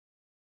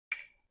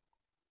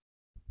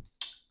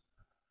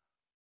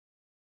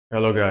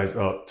Hello guys,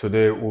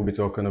 today we'll be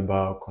talking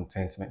about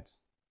contentment.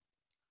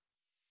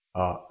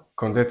 Uh,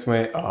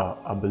 Contentment,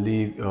 I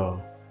believe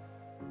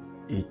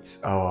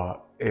it's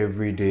our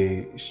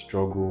everyday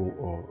struggle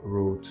or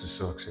road to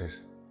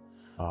success.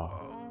 Uh,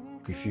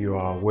 if you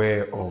are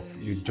aware of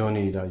your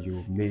journey that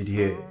you made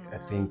here, I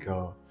think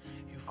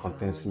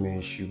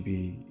contentment should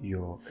be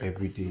your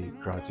everyday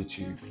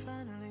gratitude.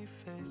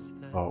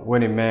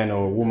 When a man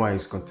or woman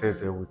is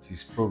contented with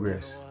his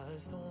progress,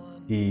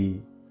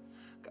 he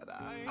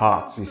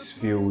heart is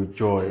filled with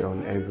joy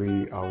on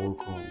every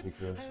outcome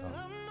because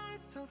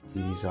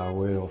he is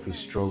aware of his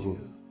struggle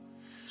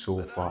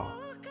so far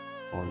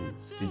on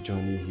the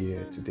journey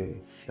here today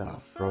that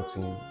brought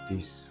him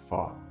this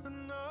far.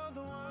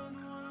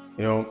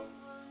 You know,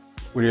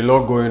 with a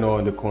lot going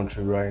on in the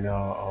country right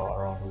now,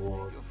 around the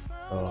world,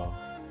 uh,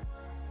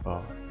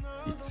 uh,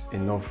 it's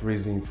enough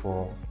reason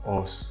for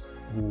us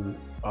who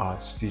are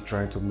still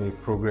trying to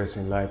make progress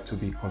in life to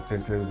be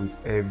contented with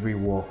every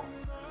walk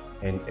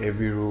and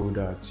every road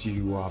that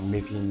you are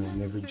making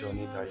and every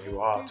journey that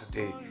you are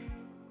today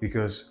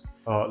because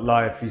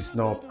life is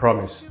not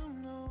promised.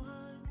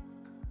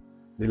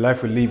 The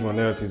life we live on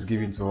earth is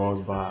given to us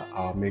by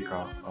our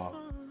maker.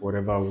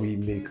 Whatever we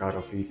make out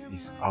of it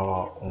is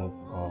our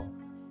own.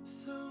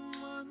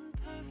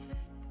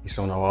 It's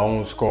on our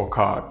own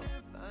scorecard.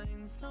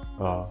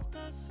 Uh,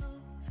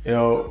 you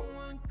know,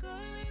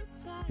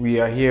 we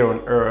are here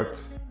on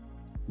earth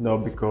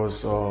not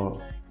because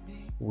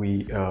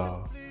we uh,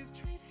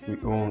 we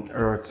own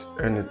earth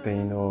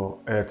anything or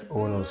earth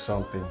own or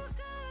something.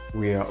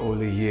 We are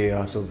only here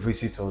as a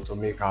visitor to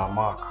make our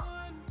mark.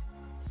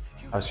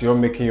 As you're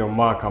making your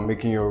mark and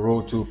making your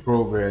road to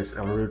progress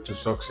and road to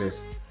success,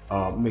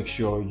 make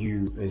sure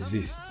you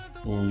exist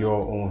in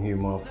your own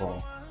human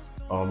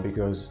form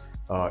because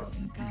uh,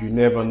 you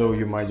never know,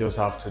 you might just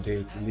have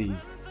today to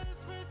live.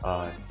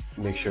 Uh,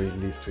 Make sure you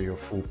live to your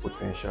full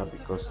potential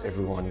because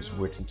everyone is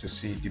waiting to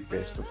see the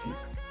best of you.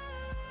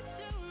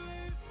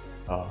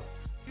 Uh,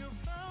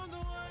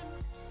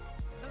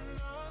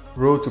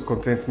 Road to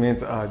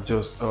contentment are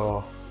just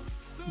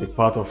the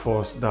part of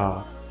us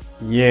that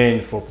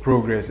yearn for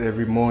progress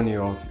every morning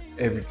or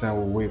every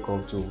time we wake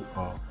up to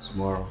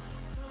tomorrow.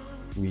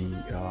 We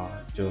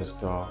are just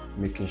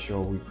making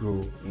sure we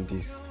grow in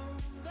this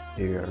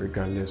area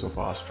regardless of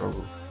our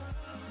struggle.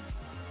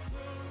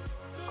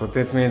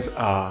 Contentment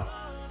are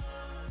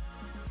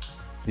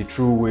the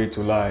true way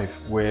to life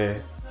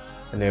where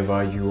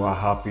whenever you are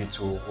happy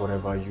to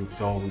whatever you've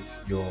done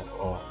with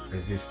your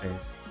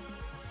existence.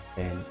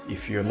 And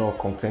if you're not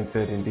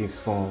contented in this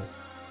form,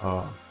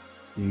 uh,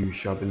 you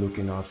shall be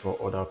looking out for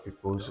other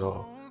people's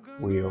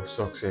way of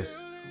success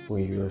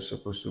when you're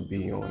supposed to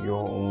be on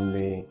your own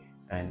lane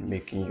and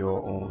making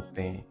your own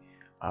thing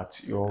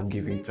at your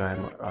given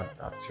time,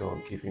 at your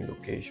given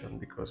location.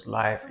 Because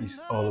life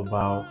is all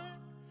about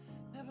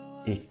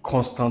a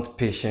constant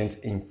patient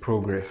in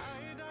progress.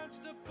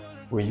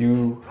 When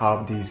you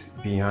have this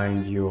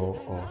behind your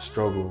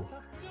struggle,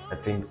 I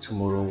think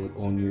tomorrow will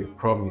only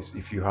promise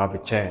if you have a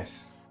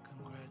chance.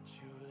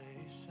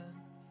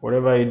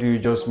 Whatever you do,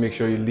 just make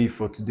sure you live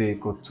for today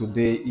because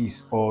today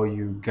is all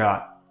you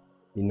got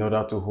in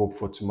order to hope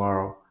for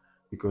tomorrow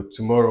because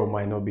tomorrow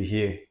might not be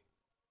here.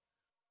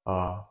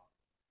 Uh,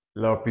 a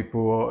lot of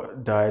people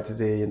die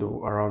today,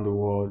 around the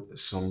world.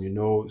 Some you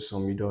know,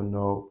 some you don't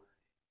know,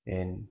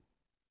 and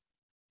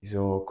it's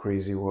all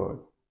crazy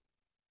world.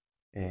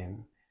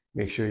 And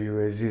make sure you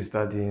resist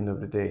at the end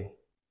of the day.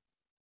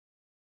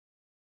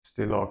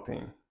 Stay locked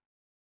in.